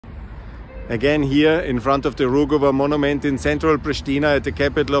Again here in front of the Rugova monument in central Pristina, at the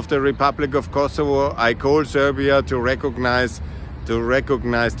capital of the Republic of Kosovo, I call Serbia to recognize the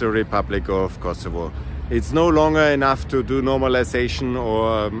Republic of Kosovo. It's no longer enough to do normalization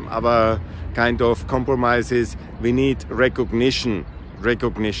or other kind of compromises. We need recognition.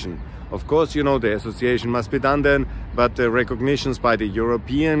 Of course, you know, the association must be done then, but the recognitions by the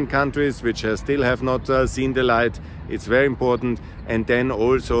European countries, which still have not seen the light, it's very important. And then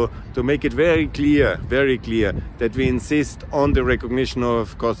also to make it very clear that we insist on the recognition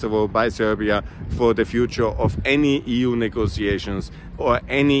of Kosovo by Serbia for the future of any EU negotiations or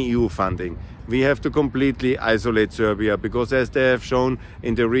any EU funding. We have to completely isolate Serbia because, as they have shown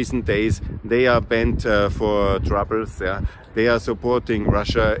in the recent days, they are bent for troubles. Yeah? They are supporting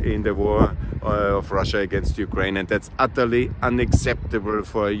Russia in the war of Russia against Ukraine, and that's utterly unacceptable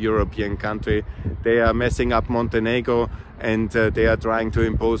for a European country. They are messing up Montenegro, and they are trying to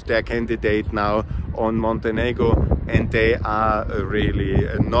impose their candidate now on Montenegro, and they are really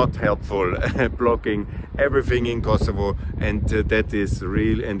not helpful, blocking everything in Kosovo, and that is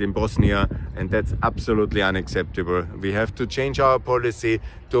real, and in Bosnia, and that's absolutely unacceptable. We have to change our policy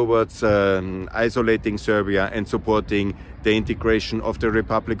towards isolating Serbia and supporting the integration of the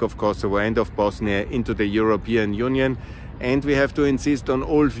Republic of Kosovo and of Bosnia into the European Union. And we have to insist on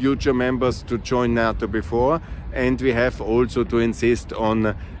all future members to join NATO before, and we have also to insist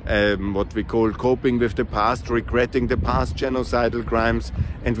on what we call coping with the past, regretting the past genocidal crimes,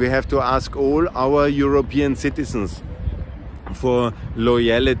 and we have to ask all our European citizens for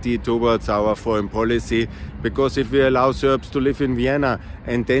loyalty towards our foreign policy, because if we allow Serbs to live in Vienna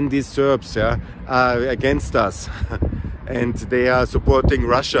and then these Serbs are against us and they are supporting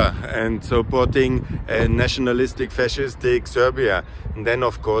Russia and supporting nationalistic, fascistic Serbia, and then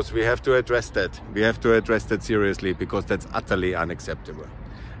of course we have to address that. We have to address that seriously, because that's utterly unacceptable.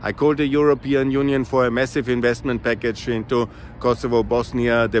 I call the European Union for a massive investment package into Kosovo,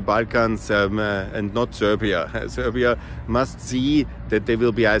 Bosnia, the Balkans, and not Serbia. Serbia must see that they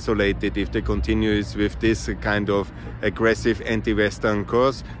will be isolated if they continue with this kind of aggressive anti-Western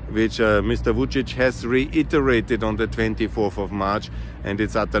course, which Mr. Vučić has reiterated on the 24th of March, and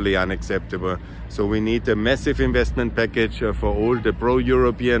it's utterly unacceptable. So we need a massive investment package for all the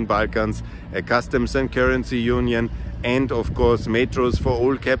pro-European Balkans, a customs and currency union, and of course metros for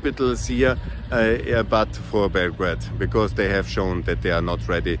all capitals here, but for Belgrade, because they have shown that they are not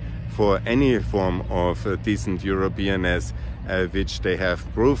ready for any form of decent Europeanness, which they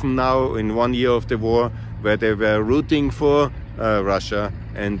have proven now in 1 year of the war, where they were rooting for Russia,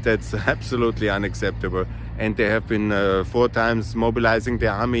 and that's absolutely unacceptable. And they have been 4 times mobilizing the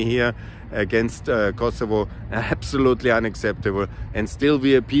army here against Kosovo, absolutely unacceptable. And still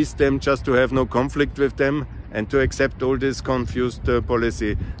we appease them just to have no conflict with them and to accept all this confused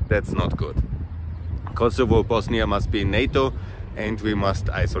policy. That's not good. Kosovo, Bosnia must be in NATO, and we must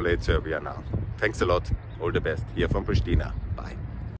isolate Serbia now. Thanks a lot. All the best here from Pristina.